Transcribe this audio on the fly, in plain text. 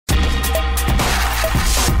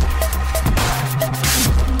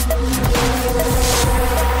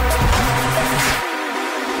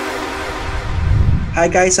Hi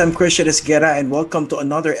guys, I'm Christian Esguerra and welcome to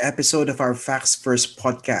another episode of our Facts First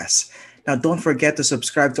podcast. Now don't forget to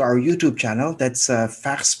subscribe to our YouTube channel. That's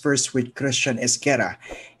Facts First with Christian Esguerra.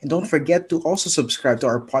 And don't forget to also subscribe to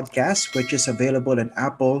our podcast, which is available on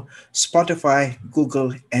Apple, Spotify,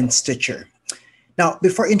 Google, and Stitcher. Now,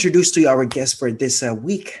 before I introduce to you our guest for this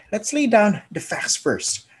week, let's lay down the facts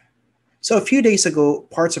first. So, a few days ago,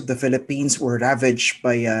 parts of the Philippines were ravaged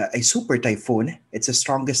by a super typhoon. It's the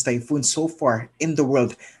strongest typhoon so far in the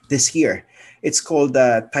world this year. It's called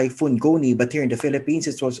Typhoon Goni, but here in the Philippines,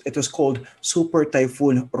 it was called Super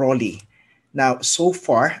Typhoon Rolly. Now, so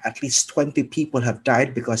far, at least 20 people have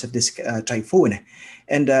died because of this typhoon.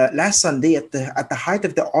 And last Sunday, at the height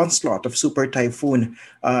of the onslaught of Super Typhoon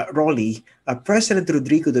Rolly, President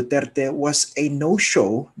Rodrigo Duterte was a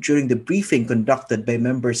no-show during the briefing conducted by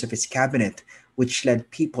members of his cabinet, which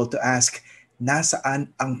led people to ask,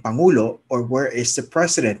 "Nasaan ang Pangulo?" or "Where is the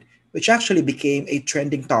President?" which actually became a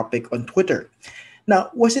trending topic on Twitter.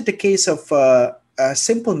 Now, was it a case of a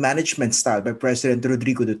simple management style by President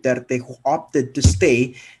Rodrigo Duterte, who opted to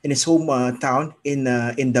stay in his hometown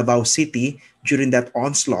in Davao City during that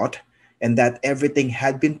onslaught, and that everything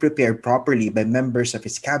had been prepared properly by members of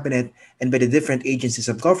his cabinet and by the different agencies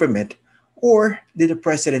of government? Or did the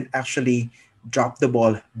president actually drop the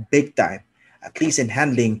ball big time, at least in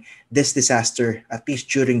handling this disaster, at least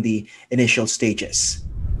during the initial stages?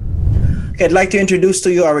 Okay, I'd like to introduce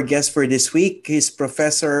to you our guest for this week. He's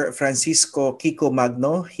Professor Francisco Kiko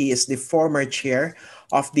Magno. He is the former chair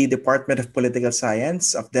of the Department of Political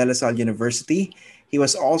Science of De La Salle University. He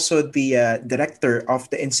was also the director of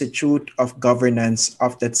the Institute of Governance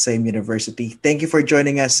of that same university. Thank you for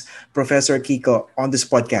joining us, Professor Kiko, on this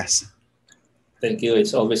podcast. Thank you.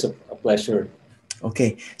 It's always a pleasure.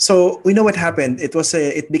 Okay, so we know what happened. It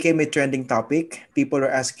became a trending topic. People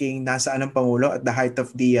are asking, "Nasaan ang Pangulo?" at the height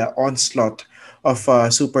of the onslaught of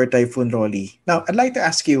Super Typhoon Rolly. Now, I'd like to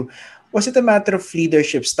ask you, was it a matter of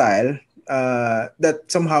leadership style that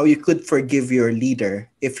somehow you could forgive your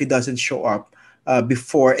leader if he doesn't show up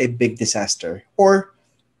before a big disaster, or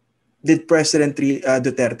did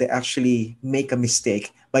Duterte actually make a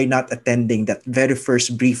mistake by not attending that very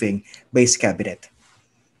first briefing by his cabinet?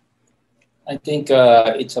 I think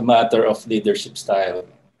it's a matter of leadership style.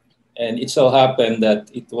 And it so happened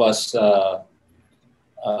that it was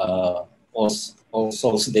All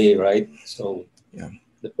Souls Day, right? So Yeah.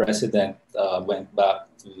 the president went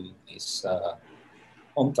back to his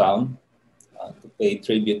hometown to pay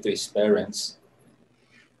tribute to his parents.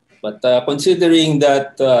 But considering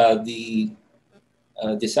that the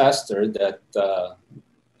disaster that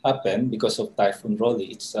happened because of Typhoon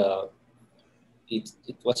Rolly,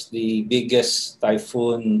 it was the biggest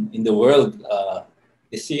typhoon in the world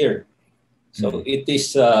this year. So it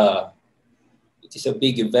is a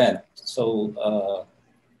big event. So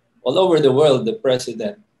all over the world, the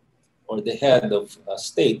president or the head of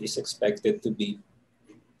state is expected to be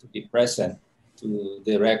present to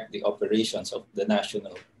direct the operations of the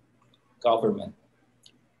national government.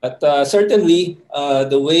 But certainly,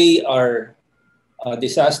 the way our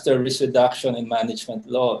disaster risk reduction and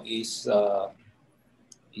management law is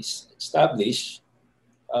established,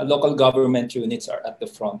 local government units are at the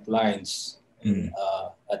front lines in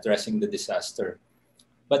addressing the disaster.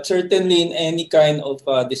 But certainly in any kind of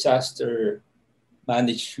disaster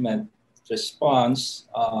management response,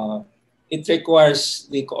 it requires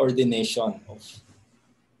the coordination of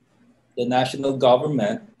the national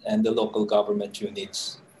government and the local government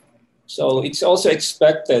units. So it's also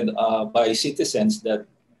expected by citizens that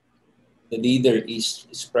the leader is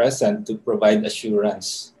present to provide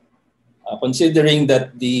assurance, considering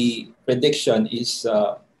that the prediction is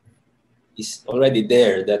already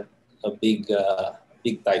there that a big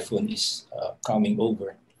typhoon is coming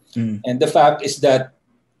over. And the fact is that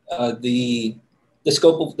the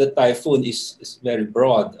scope of the typhoon is very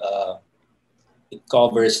broad. It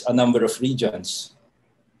covers a number of regions.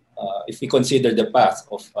 If we consider the path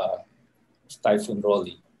of Typhoon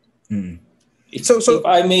Rolly. If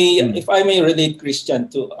I may relate, Christian,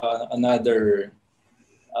 to another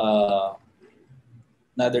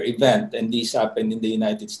event, and this happened in the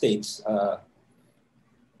United States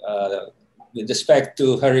with respect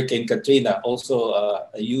to Hurricane Katrina, also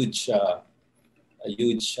a huge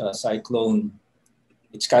cyclone.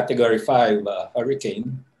 It's Category 5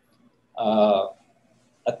 hurricane.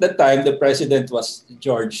 At that time, the president was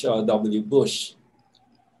George W. Bush,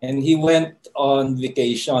 and he went on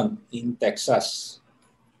vacation in Texas.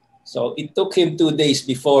 So it took him 2 days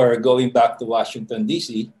before going back to Washington,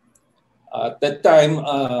 D.C. At that time,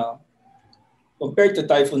 compared to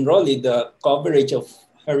Typhoon Rolly, the coverage of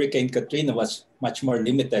Hurricane Katrina was much more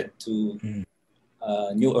limited to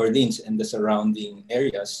New Orleans and the surrounding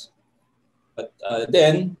areas. But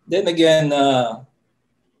then again,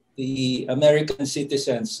 the American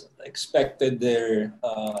citizens expected the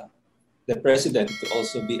president to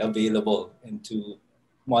also be available and to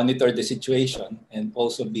monitor the situation and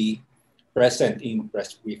also be present in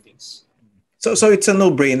press briefings. So it's a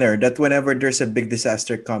no-brainer that whenever there's a big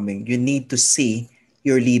disaster coming, you need to see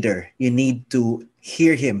your leader. You need to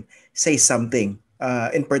hear him say something,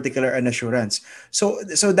 in particular an assurance. So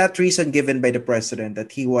that reason given by the president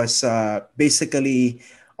that he was basically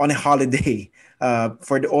on a holiday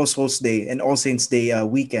for the All Souls Day and All Saints Day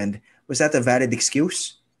weekend, was that a valid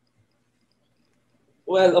excuse?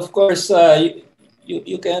 Well, of course,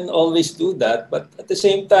 you can always do that, but at the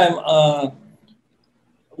same time,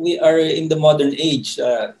 we are in the modern age.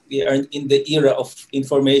 We are in the era of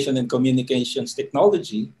information and communications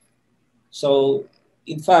technology. So,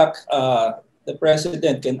 in fact, the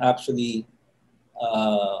president can actually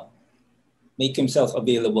uh, make himself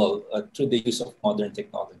available through the use of modern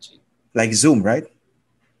technology. Like Zoom, right?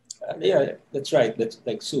 Yeah, that's right. That's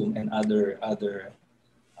like Zoom and other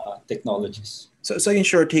technologies. So in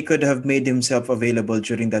short, he could have made himself available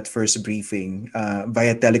during that first briefing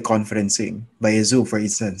via teleconferencing, via Zoom, for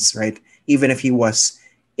instance, right? Even if he was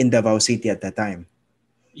in Davao City at that time.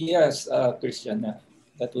 Yes, Christian,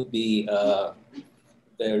 that would be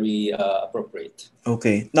very appropriate.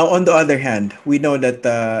 Okay. Now, on the other hand, we know that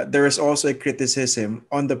there is also a criticism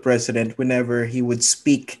on the president whenever he would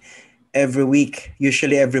speak every week,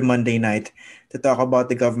 usually every Monday night, to talk about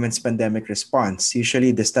the government's pandemic response.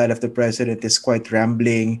 Usually, the style of the president is quite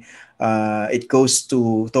rambling. It goes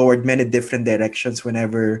toward many different directions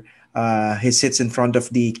whenever he sits in front of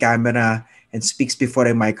the camera and speaks before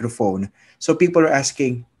a microphone. So people are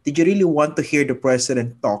asking, did you really want to hear the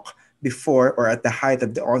president talk before or at the height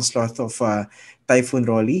of the onslaught of Typhoon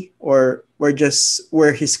Rolly, or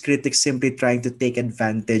were his critics simply trying to take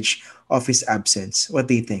advantage of his absence? What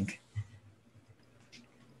do you think?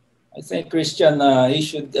 I think Christian, he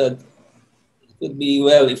should it would be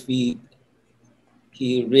well if he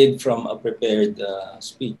read from a prepared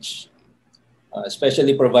speech,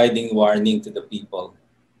 especially providing warning to the people.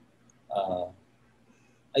 Uh,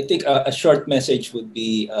 I think a short message would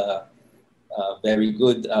be very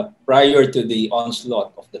good prior to the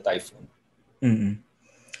onslaught of the typhoon. Mm-mm.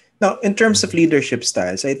 Now, in terms of leadership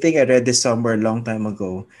styles, I think I read this somewhere a long time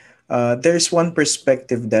ago. There's one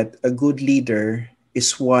perspective that a good leader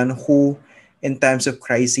is one who, in times of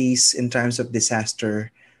crises, in times of disaster,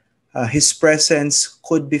 his presence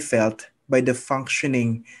could be felt by the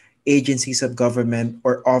functioning agencies of government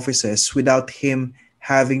or offices without him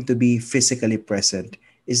having to be physically present.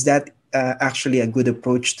 Is that actually a good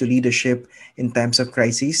approach to leadership in times of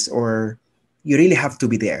crisis, or you really have to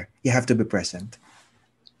be there? You have to be present.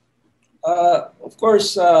 Of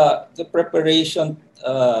course, the preparation,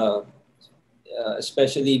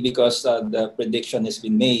 especially because the prediction has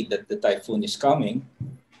been made that the typhoon is coming,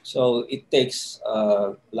 so it takes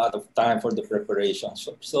a lot of time for the preparation.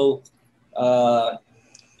 So uh,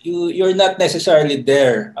 you're not necessarily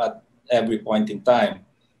there at every point in time,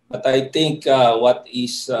 but I think what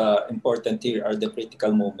is important here are the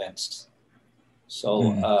critical moments. So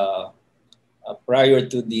Mm. prior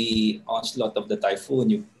to the onslaught of the typhoon,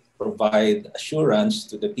 you provide assurance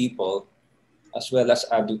to the people as well as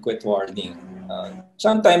adequate warning.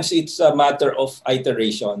 Sometimes it's a matter of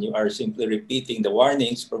iteration. You are simply repeating the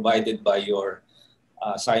warnings provided by your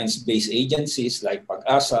science-based agencies like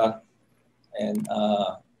Pag-asa, and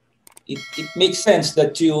it makes sense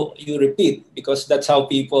that you repeat because that's how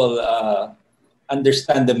people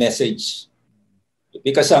understand the message.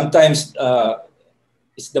 Because sometimes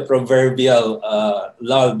it's the proverbial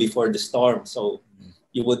lull before the storm. So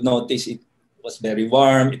you would notice it was very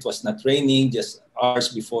warm. It was not raining just hours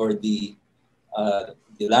before the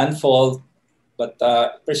landfall. But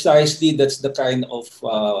precisely that's the kind of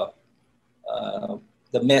uh,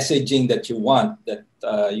 the messaging that you want. That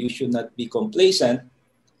you should not be complacent,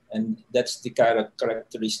 and that's the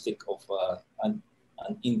characteristic of an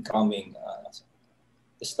incoming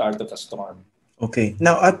the start of a storm. Okay.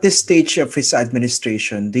 Now, at this stage of his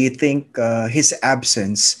administration, do you think his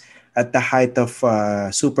absence at the height of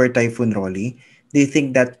Super Typhoon Rolly, do you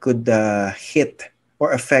think that could hit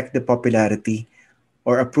or affect the popularity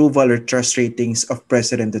or approval or trust ratings of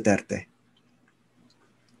President Duterte?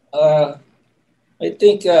 Uh, I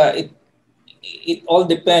think it all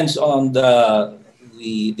depends on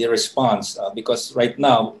the response because right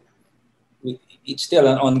now it's still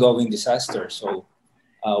an ongoing disaster. So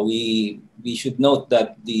we should note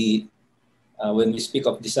that the when we speak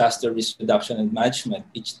of disaster risk reduction and management,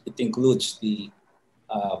 it includes the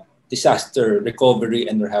uh, disaster recovery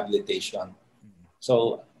and rehabilitation.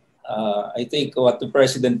 So I think what the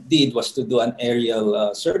president did was to do an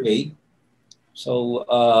aerial survey. So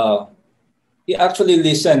he actually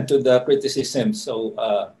listened to the criticism.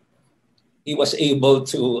 So he was able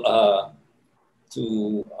to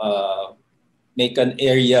make an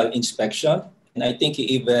aerial inspection. And I think he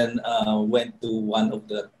even went to one of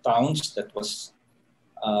the towns that was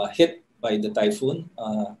hit by the typhoon.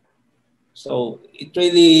 So it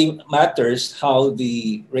really matters how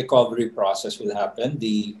the recovery process will happen.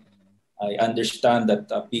 I understand that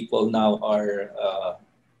people now are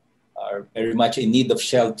very much in need of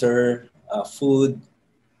shelter, food,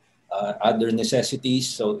 other necessities.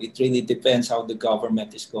 So it really depends how the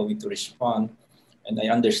government is going to respond. And I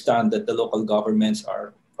understand that the local governments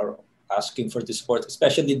are asking for the support,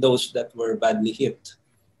 especially those that were badly hit.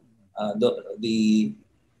 The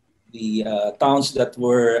towns that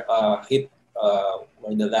were hit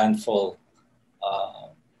where the landfall,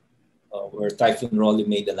 where Typhoon Rolly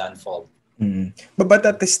made the landfall. But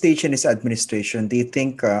at this stage in his administration, do you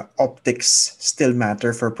think optics still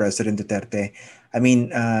matter for President Duterte? I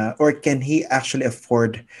mean, or can he actually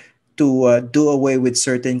afford to do away with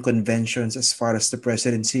certain conventions as far as the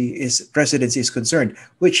presidency is concerned,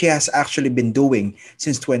 which he has actually been doing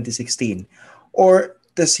since 2016? Or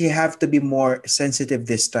does he have to be more sensitive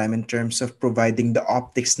this time in terms of providing the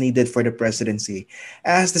optics needed for the presidency? I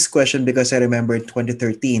asked this question because I remember in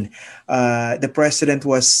 2013, the president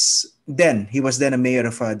he was then a mayor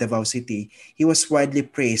of Davao City. He was widely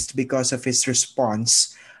praised because of his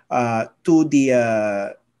response to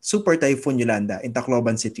the Super Typhoon Yolanda in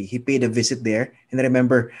Tacloban City. He paid a visit there, and I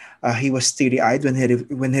remember he was teary-eyed when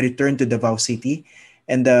he returned to Davao City,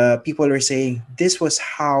 and people were saying this was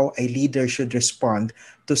how a leader should respond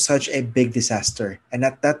to such a big disaster. And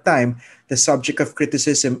at that time, the subject of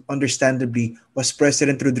criticism, understandably, was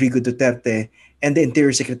President Rodrigo Duterte and the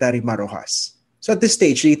Interior Secretary Marojas. So at this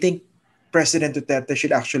stage, do you think President Duterte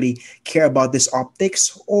should actually care about this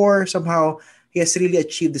optics, or somehow he has really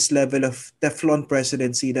achieved this level of Teflon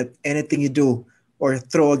presidency that anything you do or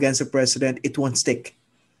throw against a president, it won't stick?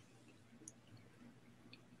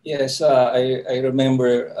 Yes, I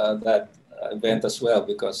remember that event as well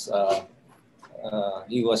because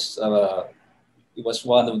he was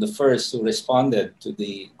one of the first who responded to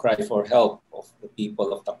the cry for help of the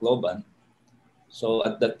people of Tacloban. So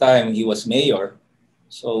at that time he was mayor.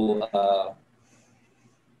 So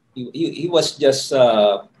he was just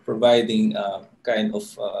providing kind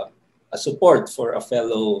of a support for a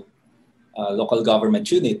fellow local government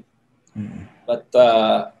unit. But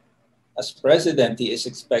as president, he is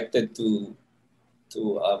expected to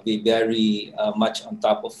be very much on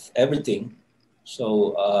top of everything.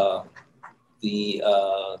 So the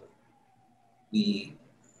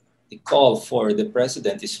the call for the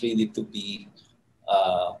president is really to be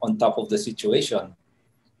on top of the situation.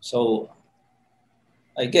 So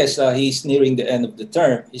I guess he's nearing the end of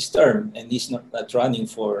his term, and he's not running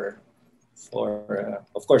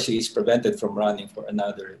of course, he is prevented from running for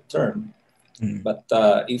another term. But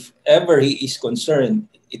if ever he is concerned,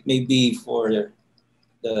 it may be for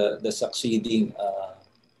the succeeding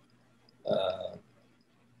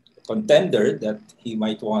contender that he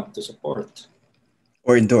might want to support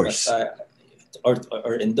Or endorse.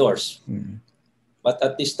 or endorse. But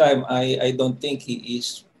at this time, I don't think he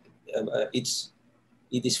is.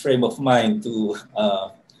 It is frame of mind to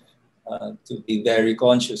be very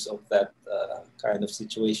conscious of that kind of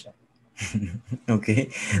situation. Okay.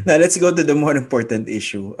 Now let's go to the more important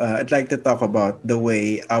issue. I'd like to talk about the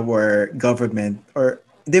way our government or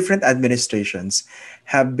different administrations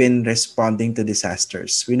have been responding to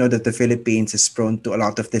disasters. We know that the Philippines is prone to a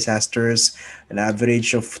lot of disasters. An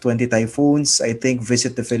average of 20 typhoons, I think,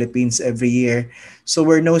 visit the Philippines every year. So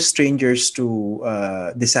we're no strangers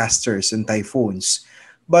to disasters and typhoons.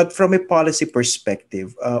 But from a policy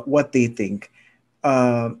perspective, what do you think?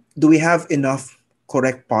 Do we have enough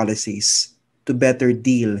correct policies to better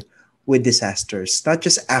deal with disasters, not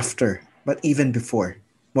just after, but even before,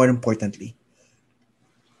 more importantly?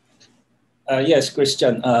 Yes,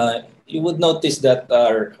 Christian. You would notice that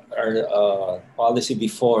our policy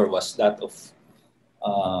before was that of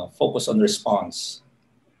focus on response.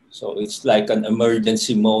 So it's like an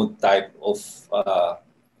emergency mode type of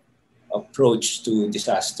approach to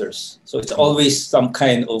disasters. So it's always some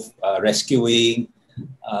kind of rescuing.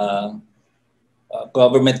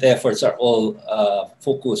 Government efforts are all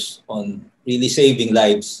focused on really saving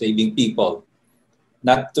lives, saving people,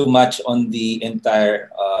 not too much on the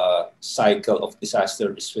entire cycle of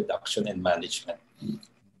disaster risk reduction and management.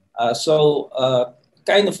 So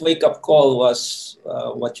kind of wake-up call was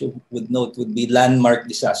what you would note would be landmark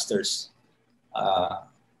disasters.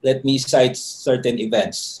 Let me cite certain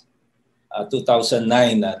events.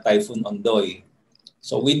 2009 Typhoon Ondoy.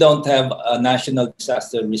 So we don't have a national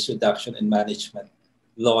disaster risk reduction and management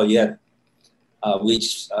law yet,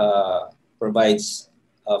 which provides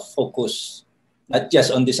a focus not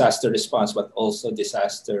just on disaster response, but also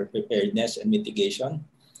disaster preparedness and mitigation.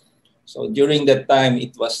 So during that time,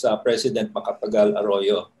 it was President Macapagal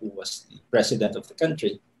Arroyo who was the president of the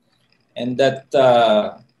country. And that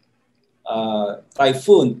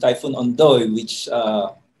Typhoon Ondoy, which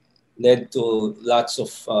led to lots of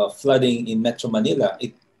flooding in Metro Manila,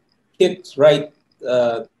 it hit right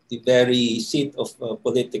the very seat of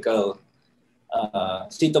political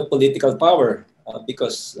power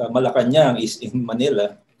because Malacanang is in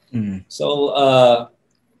Manila. So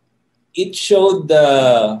it showed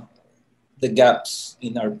the gaps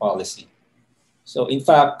in our policy. So in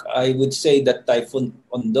fact, I would say that Typhoon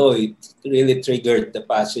Ondoy really triggered the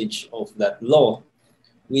passage of that law,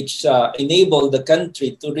 which enabled the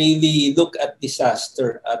country to really look at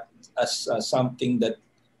disaster as something that,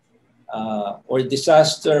 or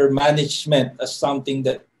disaster management as something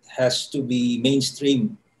that has to be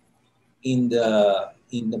mainstream in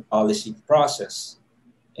the policy process.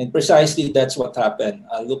 And precisely that's what happened,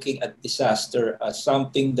 looking at disaster as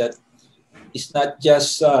something that is not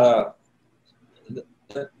just that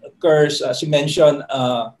occurs, as you mentioned,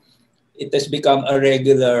 it has become a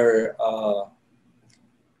regular,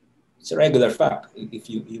 it's a regular fact, if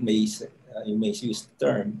you may say, you may use the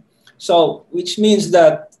term. So, which means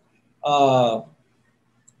that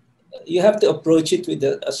you have to approach it with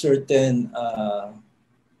a certain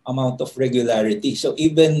amount of regularity. So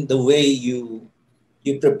even the way you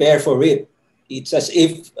prepare for it, it's as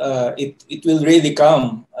if it will really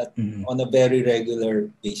come on a very regular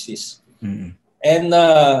basis. And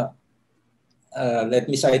let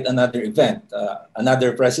me cite another event,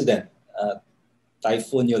 another president,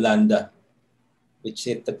 Typhoon Yolanda, which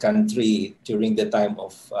hit the country during the time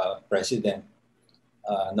of President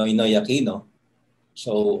Noynoy Aquino.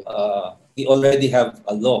 So we already have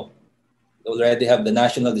a law. We already have the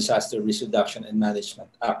National Disaster Risk Reduction and Management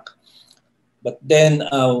Act. But then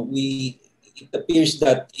it appears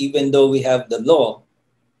that even though we have the law,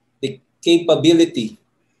 the capability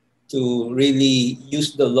to really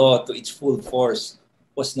use the law to its full force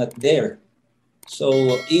was not there.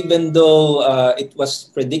 So even though it was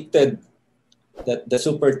predicted that the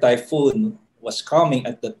super typhoon was coming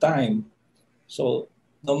at the time, so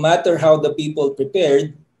no matter how the people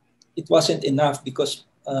prepared, it wasn't enough because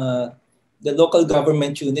the local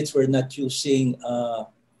government units were not using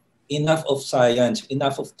enough of science,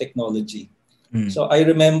 enough of technology. So I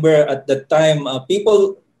remember at the time,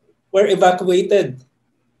 people were evacuated.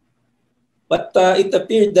 But it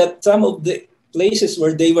appeared that some of the places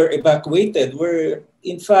where they were evacuated were,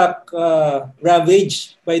 in fact,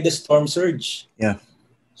 ravaged by the storm surge. Yeah.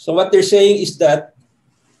 So what they're saying is that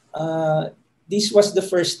this was the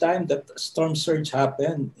first time that a storm surge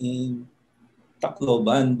happened in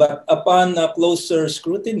Tacloban. But upon closer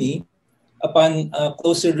scrutiny, upon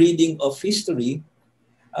closer reading of history,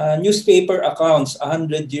 newspaper accounts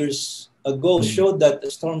 100 years ago showed that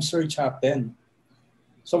a storm surge happened.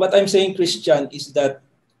 So what I'm saying, Christian, is that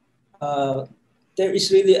there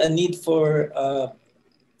is really a need for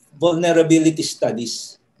vulnerability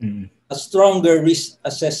studies, a stronger risk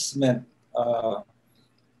assessment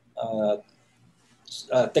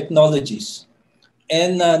technologies.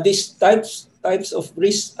 And these types of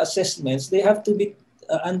risk assessments, they have to be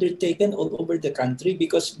undertaken all over the country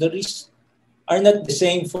because the risks are not the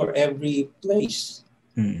same for every place.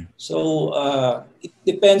 So it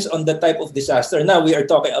depends on the type of disaster. Now we are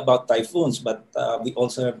talking about typhoons, but we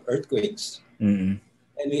also have earthquakes. And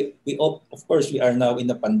we of course, we are now in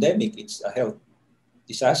a pandemic. It's a health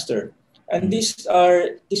disaster. And these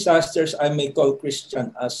are disasters I may call,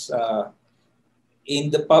 Christian, as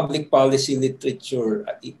in the public policy literature,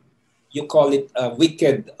 you call it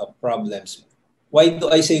wicked problems. Why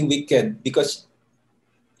do I say wicked? Because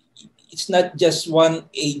it's not just one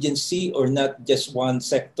agency or not just one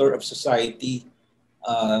sector of society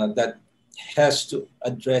that has to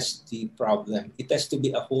address the problem. It has to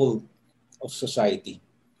be a whole of society.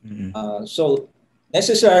 So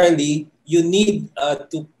necessarily, you need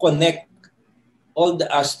to connect all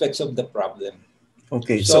the aspects of the problem.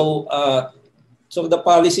 Okay. So the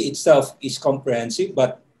policy itself is comprehensive,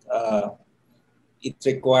 but it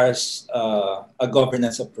requires a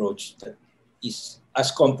governance approach that is as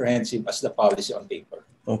comprehensive as the policy on paper.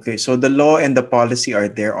 Okay, so the law and the policy are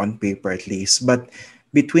there on paper at least. But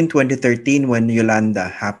between 2013, when Yolanda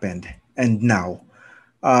happened, and now,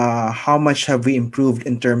 how much have we improved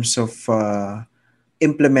in terms of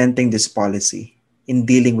implementing this policy in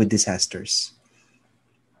dealing with disasters?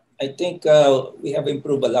 I think we have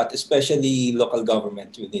improved a lot, especially local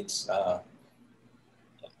government units.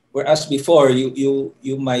 Whereas before, you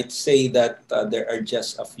might say that there are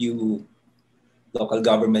just a few local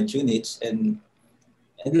government units, and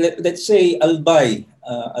let's say Albay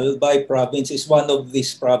province is one of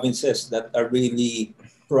these provinces that are really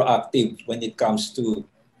proactive when it comes to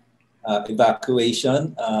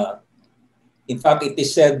evacuation. In fact, it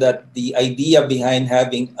is said that the idea behind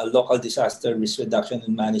having a local disaster risk reduction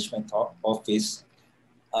and management office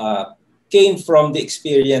uh, came from the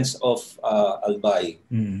experience of Albay.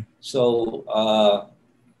 Mm. So,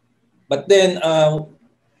 but then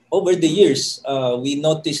over the years, we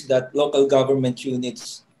noticed that local government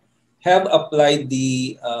units have applied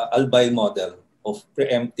the Albay model of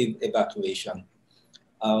preemptive evacuation.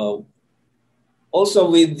 Uh, Also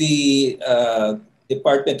with the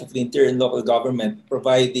Department of the Interior and local government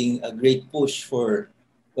providing a great push for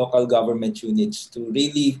local government units to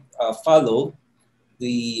really follow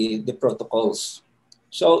the protocols.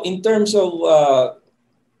 So in terms of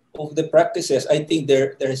the practices, I think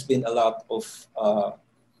there has been a lot of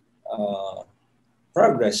uh,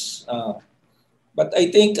 progress. But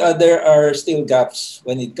I think there are still gaps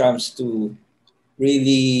when it comes to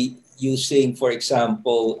really using, for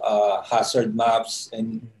example, hazard maps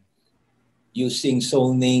and using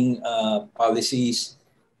zoning policies.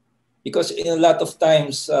 Because in a lot of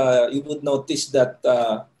times, you would notice that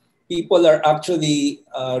people are actually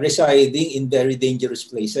residing in very dangerous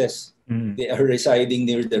places. Mm. They are residing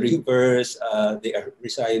near the rivers. They are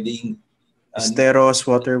residing Esteros,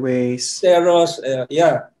 waterways. steros.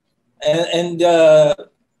 Yeah, and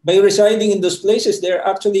by residing in those places, they're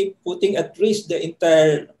actually putting at risk the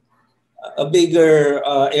entire a bigger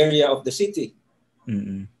area of the city,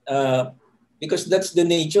 Mm-mm. uh, because that's the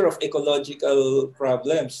nature of ecological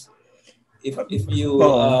problems. If you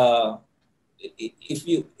Oo.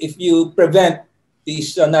 if you prevent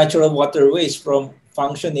these natural waterways from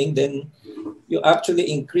functioning, then you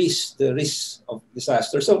actually increase the risk of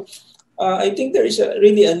disaster. So I think there is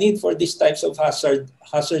really a need for these types of hazard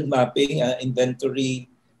mapping, inventory,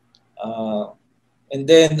 uh, and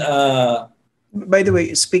then By the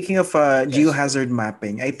way, speaking of yes, geohazard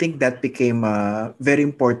mapping, I think that became very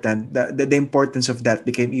important. The importance of that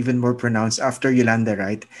became even more pronounced after Yolanda,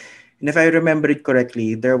 right? And if I remember it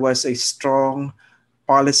correctly, there was a strong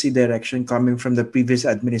policy direction coming from the previous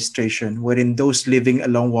administration wherein those living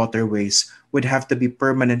along waterways would have to be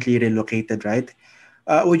permanently relocated, right?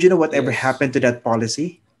 Would you know whatever yes. happened to that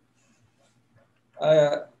policy?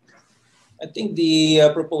 Uh, I think the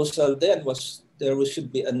proposal then was should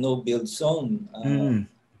be a no-build zone. Mm.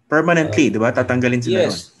 Permanently, Uh, di ba? Tatanggalin sila ron.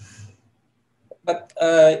 yes, but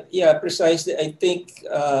yeah, precisely. I think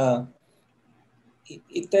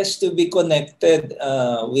it has to be connected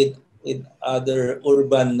with other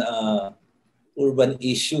urban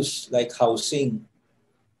issues like housing.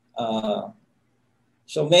 Uh,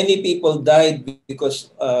 so many people died because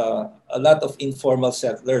a lot of informal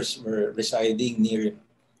settlers were residing near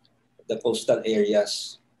the coastal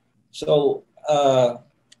areas. So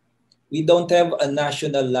we don't have a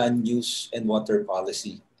national land use and water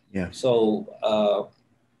policy. Yeah. So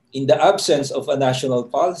in the absence of a national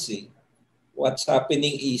policy, what's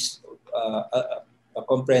happening is a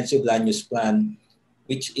comprehensive land use plan,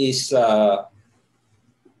 which is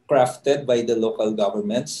crafted by the local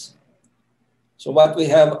governments. So what we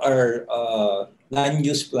have are land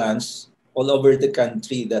use plans all over the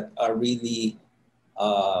country that are really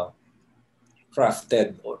uh,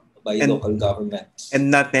 crafted by And local governments,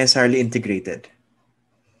 not necessarily integrated.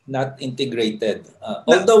 not integrated. Na,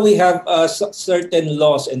 Although we have certain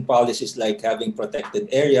laws and policies like having protected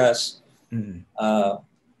areas, mm. uh,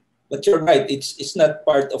 but you're right. It's not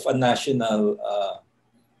part of a national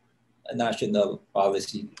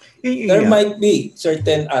policy. There Yeah. might be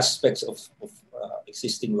certain aspects of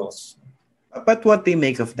existing laws. But what they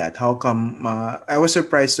make of that? How come? I was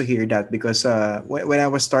surprised to hear that because when I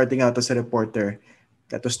was starting out as a reporter,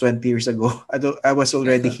 that was 20 years ago. I was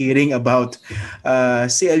already hearing about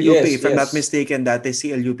CLUP. Yes, If I'm not yes. mistaken, dati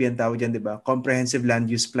CLUP ang tawag dyan, di ba? Comprehensive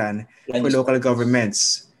Land Use Plan Land for use local plan. Yes. governments.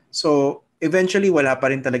 So eventually, wala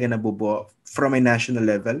pa rin talaga nabubuo from a national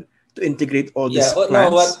level to integrate all these Yeah. Oh,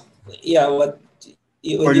 no. plans What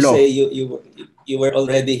when or you say law. you were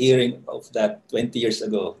already hearing of that 20 years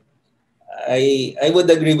ago, I would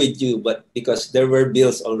agree with you, but because there were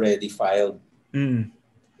bills already filed Mm.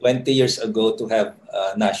 20 years ago to have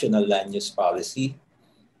a national land use policy.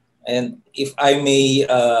 And if I may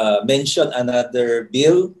mention another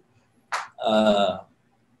bill, uh,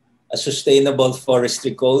 a sustainable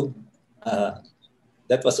forestry code.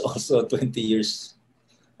 That was also 20 years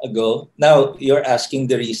ago. Now you're asking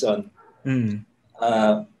the reason. Mm.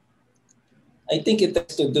 Uh, I think it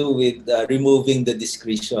has to do with removing the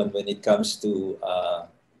discretion when it comes to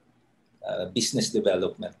business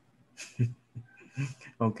development.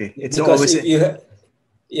 Okay. It's Because always if you,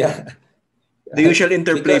 yeah, the usual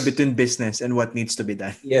interplay because between business and what needs to be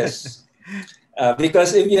done. yes,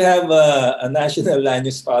 because if you have a national land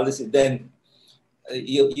use policy, then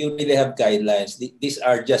you really have guidelines. These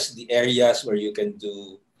are just the areas where you can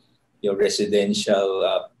do your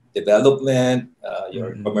residential development,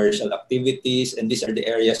 your Mm-hmm. commercial activities, and these are the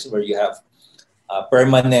areas where you have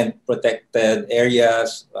permanent protected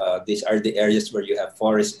areas. These are the areas where you have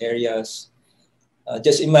forest areas.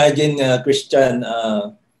 Just imagine, Christian,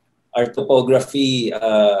 our topography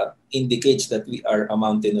indicates that we are a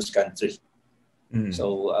mountainous country. Mm.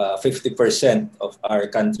 So 50% of our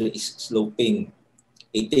country is sloping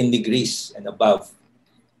 18 degrees and above.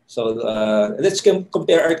 So let's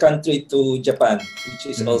compare our country to Japan, which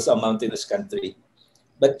is Mm. also a mountainous country.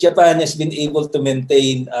 But Japan has been able to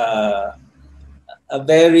maintain a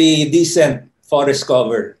very decent forest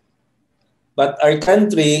cover. But our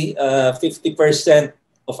country, 50%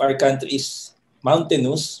 of our country is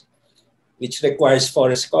mountainous, which requires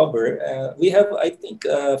forest cover. We have, I think,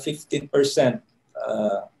 15%,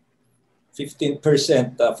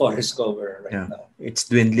 15% forest cover right Yeah. now. It's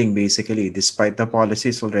dwindling basically, despite the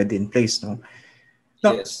policies already in place. No.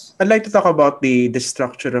 Now, Yes. I'd like to talk about the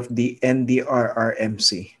structure of the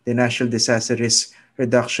NDRRMC, the National Disaster Risk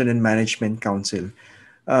Reduction and Management Council.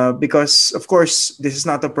 Because, of course, this is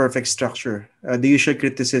not a perfect structure. The usual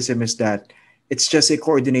criticism is that it's just a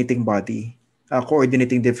coordinating body,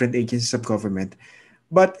 coordinating different agencies of government.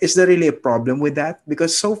 But is there really a problem with that?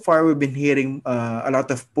 Because so far we've been hearing a lot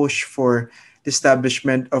of push for the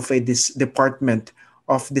establishment of a department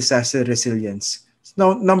of disaster resilience.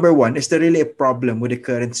 Now, number one, is there really a problem with the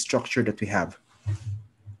current structure that we have?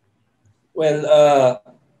 Well,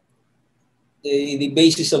 the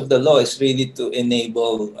basis of the law is really to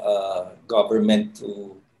enable government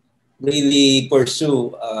to really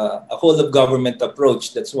pursue a whole of government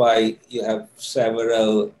approach. That's why you have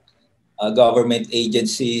several government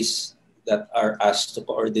agencies that are asked to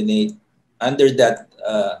coordinate under that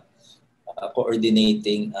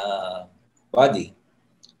coordinating body.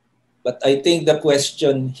 But I think the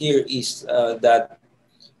question here is that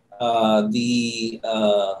the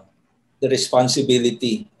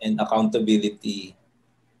responsibility and accountability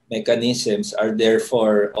mechanisms are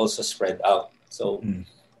therefore also spread out. So Mm.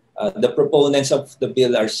 the proponents of the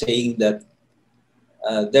bill are saying that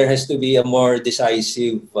there has to be a more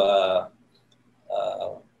decisive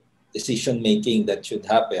decision making that should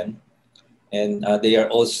happen. And they are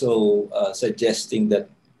also suggesting that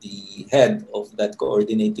the head of that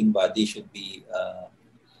coordinating body should be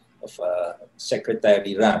of a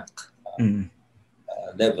secretary rank Mm.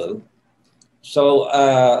 level. So,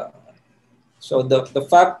 so the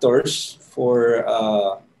factors for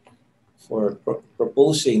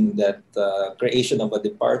proposing that creation of a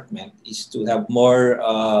department is to have more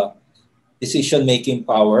decision-making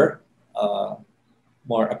power,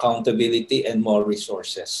 more accountability, and more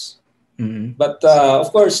resources. Mm. But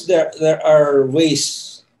of course, there are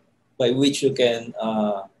ways by which you can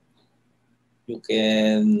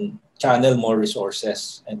channel more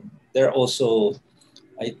resources, and there are also,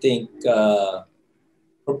 I think,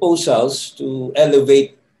 proposals to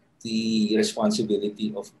elevate the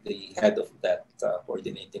responsibility of the head of that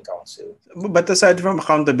coordinating council. But aside from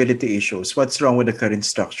accountability issues, what's wrong with the current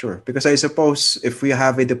structure? Because I suppose if we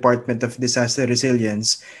have a Department of Disaster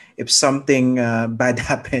Resilience, if something bad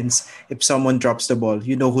happens, if someone drops the ball,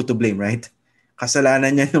 you know who to blame, right?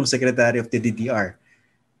 Kasalanan niya ng Secretary of the DDR.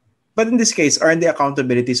 But in this case, aren't the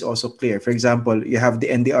accountabilities also clear? For example, you have the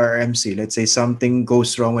NDRRMC. Let's say something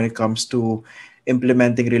goes wrong when it comes to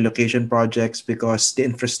implementing relocation projects because the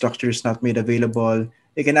infrastructure is not made available.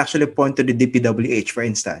 You can actually point to the DPWH, for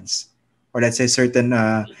instance. Or let's say certain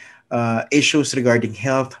issues regarding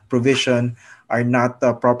health provision are not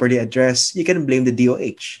properly addressed. You can blame the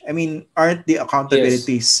DOH. I mean, aren't the Yes,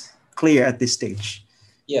 accountabilities clear at this stage?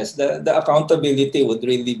 yes, the accountability would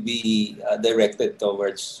really be directed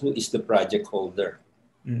towards who is the project holder.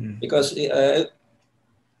 Mm. Because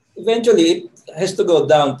eventually it has to go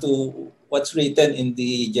down to what's written in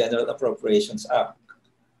the General Appropriations Act.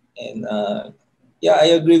 And yeah,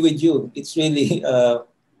 I agree with you. It's really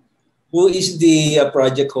who is the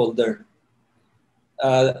project holder.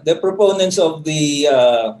 The proponents of the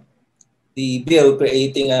bill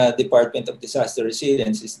creating a Department of Disaster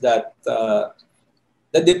Resilience is that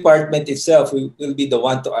the department itself will be the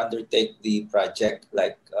one to undertake the project,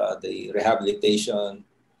 like the rehabilitation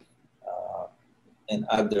uh, and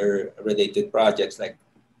other related projects, like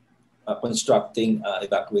constructing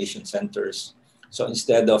evacuation centers. So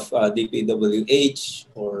instead of DPWH,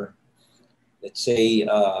 or let's say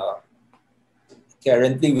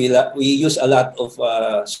currently we use a lot of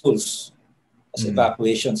schools as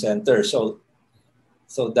evacuation centers.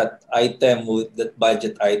 So that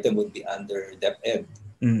budget item would be under DepEd.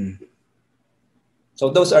 So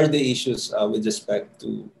those are the issues with respect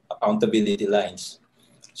to accountability lines.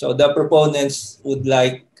 So the proponents would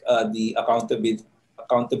like the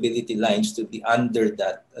accountability lines to be under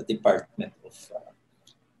that Department of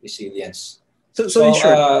Resilience. So in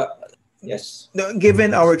short, yes.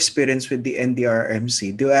 Given our experience with the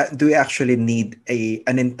NDRMC, do we actually need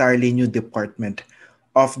an entirely new department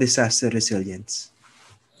of disaster resilience?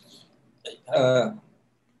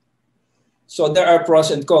 So there are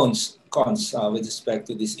pros and cons with respect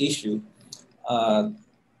to this issue.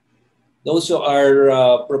 Those who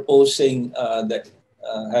are proposing that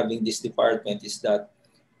having this department is that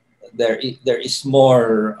there is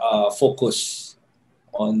more focus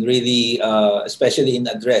on really, especially in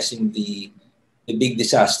addressing the big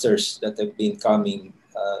disasters that have been coming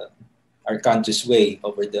our country's way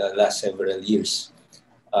over the last several years.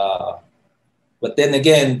 But then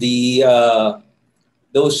again,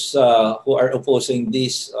 those who are opposing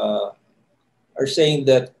this are saying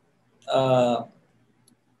that well,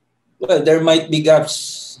 there might be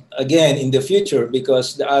gaps again in the future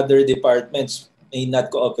because the other departments may not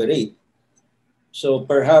cooperate. So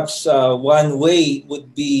perhaps one way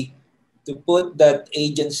would be to put that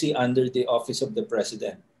agency under the Office of the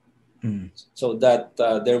President, so that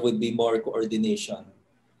there would be more coordination.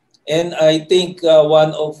 And I think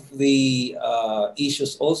one of the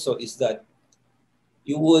issues also is that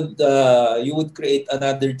you would create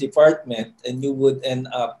another department and you would end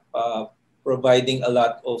up providing a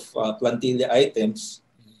lot of plantilla items,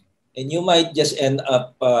 and you might just end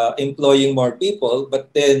up employing more people,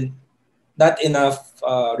 but then not enough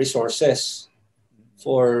resources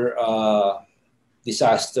for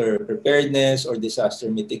disaster preparedness or disaster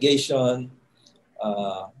mitigation.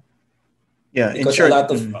 Because short,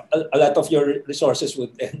 a lot of your resources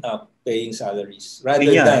would end up paying salaries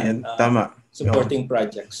rather than supporting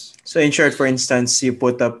projects. So in short, for instance, you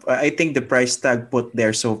put up, I think the price tag put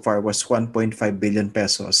there so far was 1.5 billion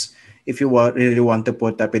pesos. If you really want to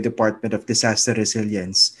put up a Department of Disaster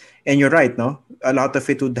Resilience. And you're right, no? A lot of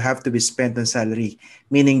it would have to be spent on salary,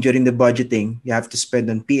 meaning during the budgeting, you have to spend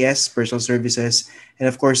on PS, personal services, and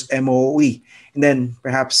of course, MOE. And then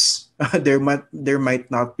perhaps there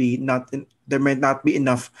might not be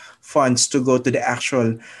enough funds to go to the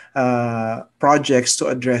actual projects to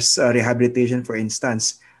address rehabilitation, for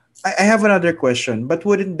instance. I have another question, but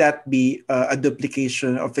wouldn't that be a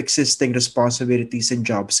duplication of existing responsibilities and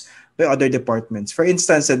jobs by other departments? For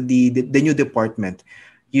instance, at the new department,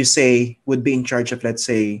 you say would be in charge of, let's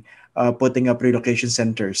say, putting up relocation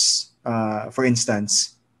centers, for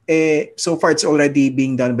instance. So far, it's already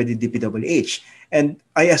being done by the DPWH. And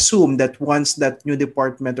I assume that once that new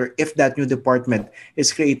department, or if that new department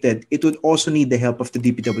is created, it would also need the help of the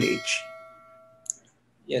DPWH.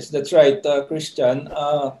 Yes, that's right, Christian.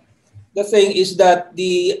 The thing is that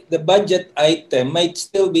the budget item might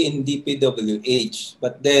still be in DPWH,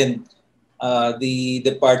 but then the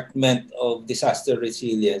Department of Disaster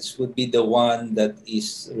Resilience would be the one that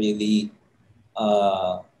is really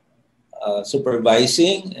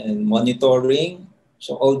supervising and monitoring.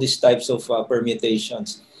 So all these types of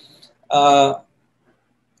permutations.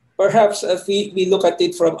 Perhaps if we look at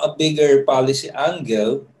it from a bigger policy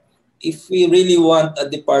angle, if we really want a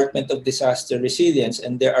Department of Disaster Resilience,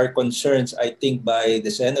 and there are concerns, I think, by the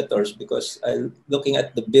senators, because looking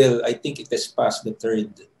at the bill, I think it has passed the third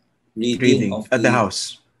reading at the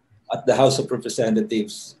House. At the House of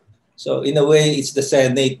Representatives. So in a way, it's the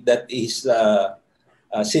Senate that is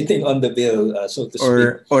sitting on the bill, so to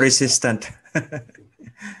speak. Or resistant.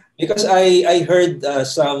 Because I heard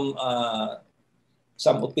some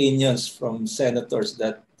opinions from senators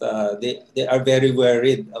that they are very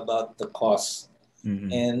worried about the cost.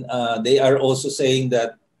 And they are also saying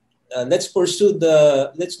that let's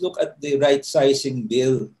look at the right sizing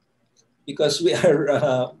bill, because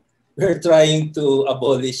we're trying to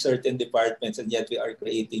abolish certain departments and yet we are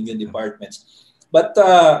creating new departments. But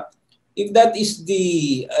if that is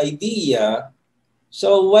the idea,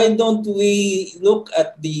 so why don't we look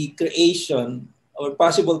at the creation or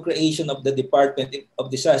possible creation of the Department of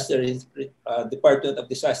Disaster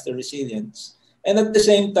Resilience, and at the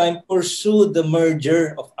same time pursue the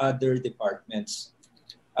merger of other departments?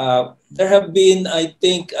 There have been, I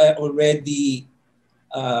think, already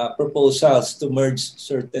proposals to merge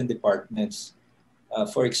certain departments.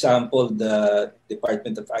 For example, the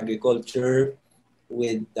Department of Agriculture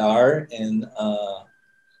with DAR, and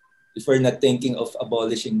if we're not thinking of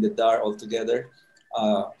abolishing the DAR altogether,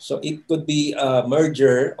 so it could be a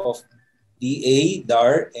merger of DA,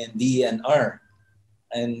 DAR, and DNR.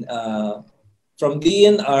 And from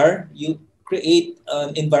DNR, you create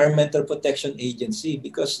an environmental protection agency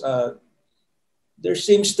because there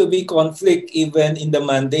seems to be conflict even in the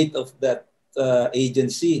mandate of that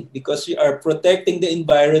agency, because you are protecting the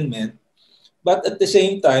environment, but at the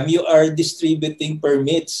same time you are distributing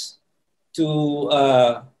permits to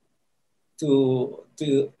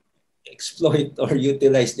to exploit or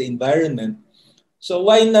utilize the environment. So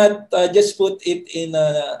why not just put it in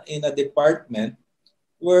a department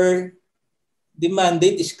where the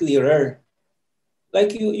mandate is clearer?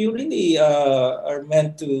 Like you really are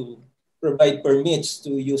meant to provide permits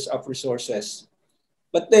to use up resources.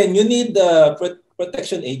 But then you need the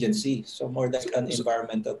protection agency, so more like an So,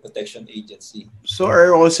 environmental protection agency. so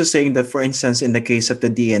are you also saying that, for instance, in the case of the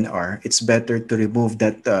DNR, it's better to remove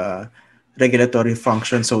that regulatory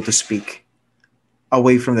function, so to speak,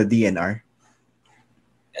 away from the DNR?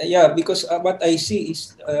 Yeah, because what I see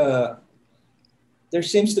is there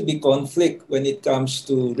seems to be conflict when it comes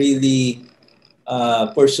to really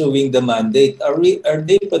pursuing the mandate. Are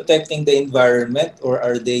they protecting the environment, or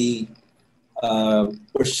are they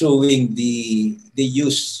pursuing the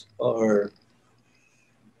use or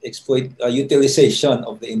exploit utilization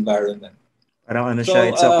of the environment? Parang ano siya, So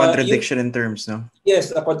it's a you contradiction in terms, no?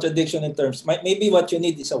 yes, a contradiction in terms. Maybe what you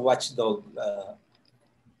need is a watchdog,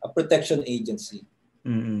 a protection agency.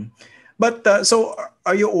 Mm-mm. But so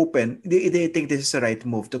are you open? Do you think this is the right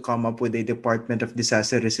move to come up with a Department of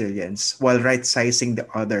Disaster Resilience while right-sizing the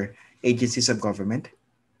other agencies of government?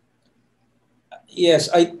 Yes,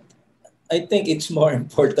 I think it's more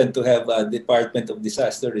important to have a Department of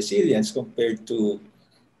Disaster Resilience compared to,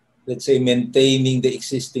 let's say, maintaining the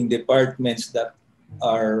existing departments that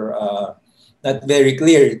are not very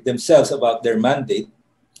clear themselves about their mandate.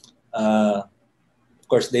 Of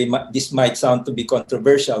course, this might sound to be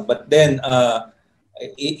controversial, but then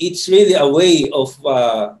it's really a way of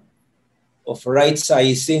right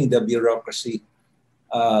sizing the bureaucracy.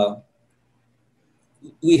 Uh,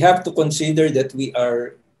 we have to consider that we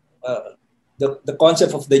are the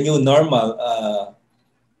concept of the new normal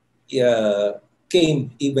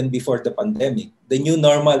came even before the pandemic. The new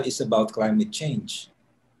normal is about climate change.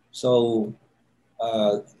 So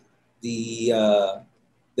uh, the uh,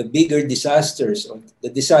 the bigger disasters or the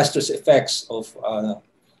disastrous effects of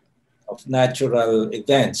natural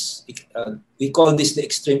events, we call this the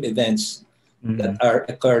extreme events that Mm-mm. are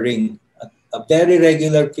occurring at a very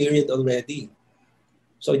regular period already.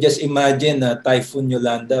 So just imagine Typhoon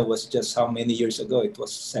Yolanda was just how many years ago? It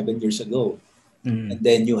was 7 years ago. And Mm-mm.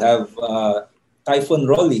 then you have Typhoon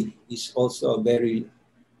Rolly is also a very,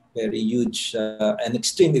 very huge and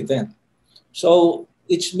extreme event. So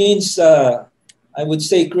which means, I would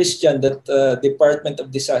say, Christian, that Department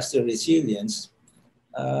of Disaster Resilience,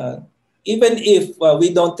 uh, even if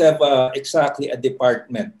we don't have exactly a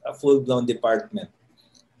department, a full-blown department,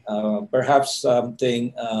 perhaps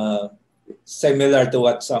something similar to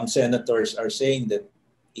what some senators are saying, that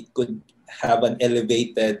it could have an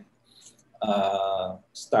elevated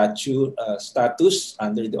status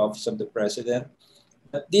under the office of the president.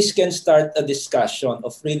 But this can start a discussion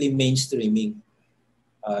of really mainstreaming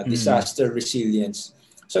Mm-mm. disaster resilience.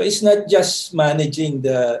 So it's not just managing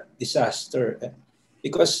the disaster,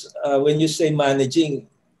 because when you say managing,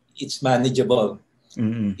 it's manageable.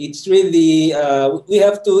 Mm-mm. It's really, we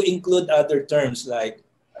have to include other terms like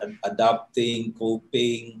adapting,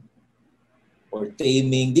 coping, or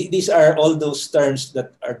taming. These are all those terms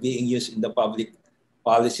that are being used in the public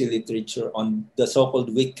policy literature on the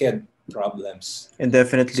so-called wicked problems. And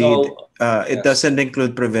definitely, So, it yes, doesn't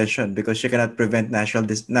include prevention because you cannot prevent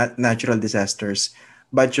natural disasters,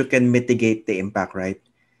 but you can mitigate the impact, right?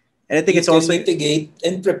 And I think you it's can also, mitigate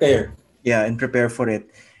and prepare. yeah, and prepare for it.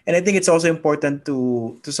 And I think it's also important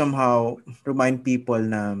to somehow remind people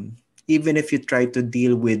na even if you try to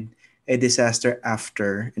deal with a disaster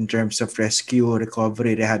after in terms of rescue,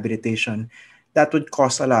 recovery, rehabilitation, that would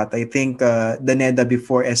cost a lot. I think the NEDA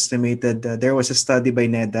before estimated, there was a study by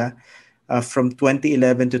NEDA from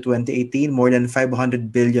 2011 to 2018, more than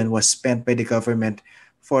 500 billion was spent by the government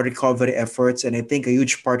for recovery efforts, and I think a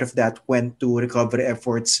huge part of that went to recovery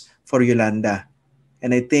efforts for Yolanda.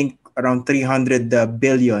 And I think around 300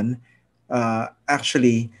 billion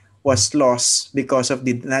actually was lost because of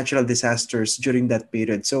the natural disasters during that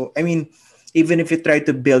period. So I mean, Even if you try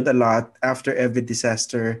to build a lot after every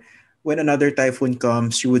disaster, when another typhoon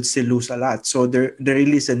comes, you would still lose a lot. So there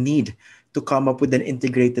really is a need to come up with an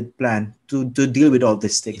integrated plan to deal with all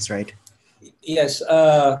these things, right? Yes,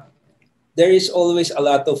 there is always a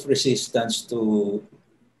lot of resistance to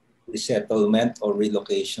resettlement or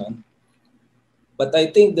relocation. But I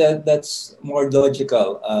think that that's more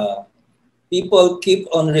logical. People keep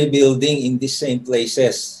on rebuilding in the same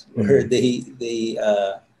places where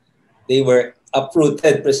Mm. they were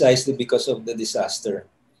uprooted precisely because of the disaster.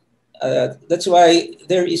 That's why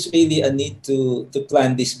there is really a need to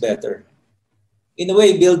plan this better. In a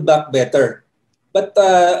way, build back better. But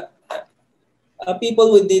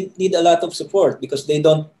people would need a lot of support because they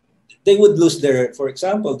would lose their, for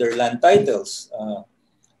example, their land titles.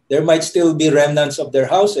 There might still be remnants of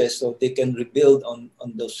their houses, so they can rebuild on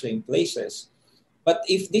those same places. But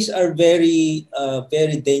if these are very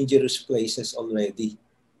dangerous places already,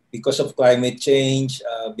 because of climate change,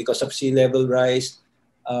 because of sea level rise,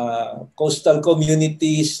 coastal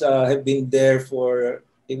communities have been there for,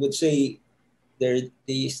 they would say,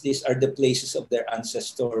 these are the places of their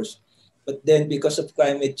ancestors. But then because of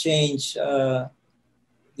climate change,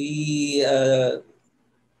 the, uh,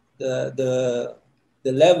 the, the,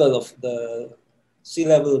 the level of the sea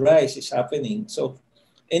level rise is happening. So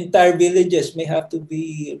entire villages may have to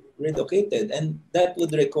be relocated, and that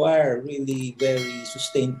would require really very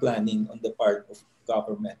sustained planning on the part of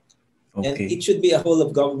government. And Okay. it should be a whole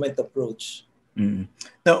of government approach. Mm.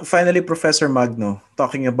 Now, finally, Professor Magno,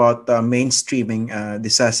 talking about mainstreaming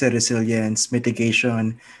disaster resilience,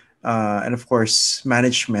 mitigation, and of course,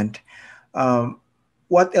 management. Um,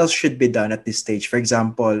 what else should be done at this stage? For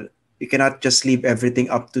example, you cannot just leave everything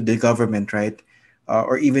up to the government, right?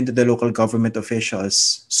 Or even to the local government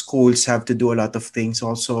officials. Schools have to do a lot of things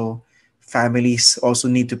also. Families also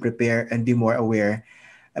need to prepare and be more aware.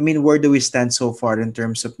 I mean, where do we stand so far in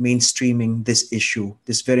terms of mainstreaming this issue,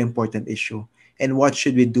 this very important issue? And what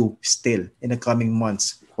should we do still in the coming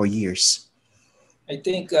months or years? I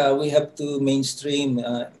think we have to mainstream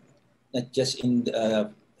not just in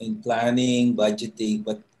planning, budgeting,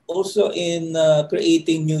 but also in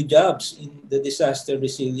creating new jobs in the disaster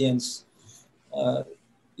resilience. Uh,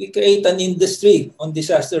 we create an industry on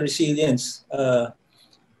disaster resilience.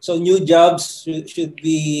 So new jobs should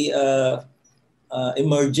be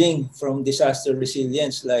emerging from disaster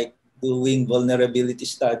resilience, like doing vulnerability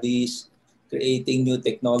studies, creating new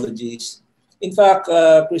technologies. In fact,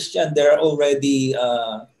 Christian, there are already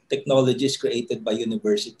technologies created by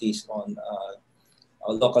universities on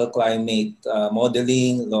local climate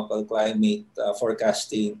modeling, local climate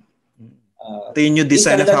forecasting. Uh, Ito yung new these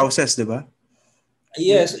design are of not, houses, di ba?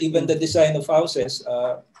 yes, even the design of houses,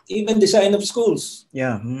 even design of schools.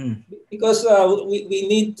 Yeah. Mm. Because we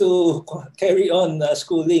need to carry on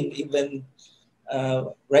schooling even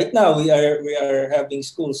right now we are having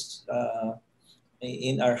schools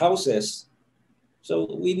in our houses, so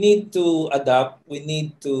we need to adapt, we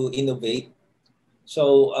need to innovate.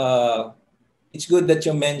 So it's good that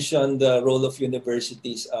you mentioned the role of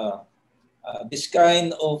universities. This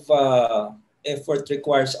kind of effort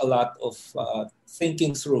requires a lot of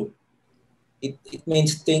thinking through. It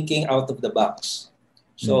means thinking out of the box.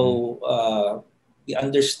 Mm. So we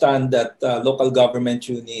understand that local government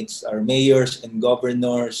units, our mayors and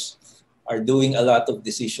governors, are doing a lot of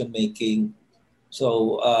decision making.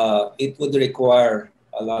 So it would require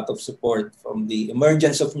a lot of support from the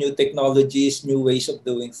emergence of new technologies, new ways of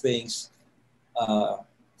doing things, uh,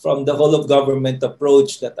 from the whole of government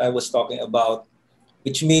approach that I was talking about,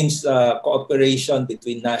 which means cooperation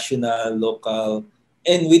between national, local,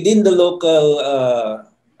 and within the local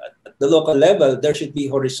level, there should be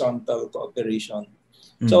horizontal cooperation.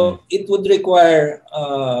 Mm. So it would require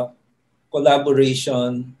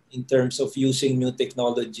collaboration in terms of using new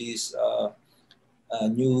technologies,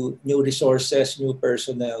 new resources, new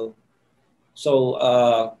personnel. So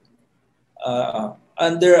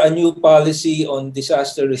under a new policy on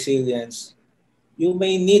disaster resilience, you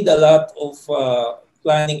may need a lot of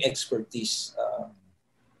planning expertise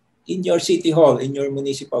in your city hall, in your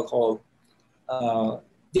municipal hall. Uh,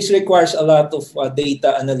 this requires a lot of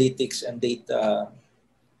data analytics and data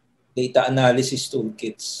analysis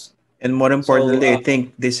toolkits. And more So importantly, I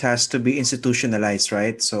think this has to be institutionalized,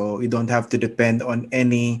 right? So you don't have to depend on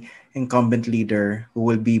any incumbent leader who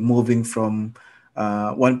will be moving from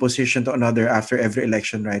one position to another after every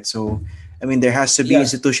election, right? So, I mean, there has to be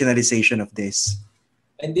yes, institutionalization of this.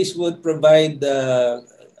 and this would provide uh,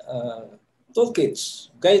 toolkits,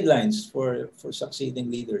 guidelines for succeeding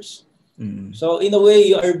leaders. Mm. So in a way,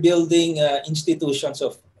 you are building institutions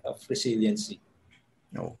of resiliency.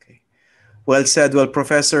 Okay. Well said. Well,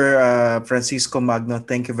 Professor Francisco Magno,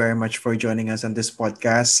 thank you very much for joining us on this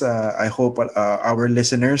podcast. I hope our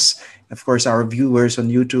listeners, of course, our viewers on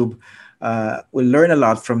YouTube, will learn a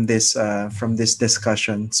lot from this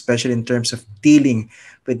discussion, especially in terms of dealing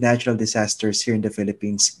with natural disasters here in the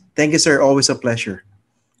Philippines. Thank you, sir. Always a pleasure.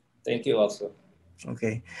 Thank you also.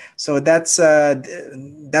 Okay, so that's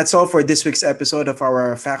all for this week's episode of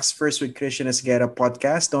our Facts First with Christian Esguerra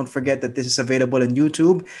podcast. Don't forget that this is available on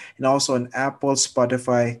YouTube and also on Apple,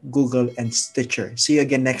 Spotify, Google, and Stitcher. See you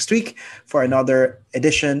again next week for another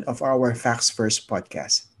edition of our Facts First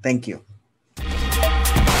podcast. Thank you.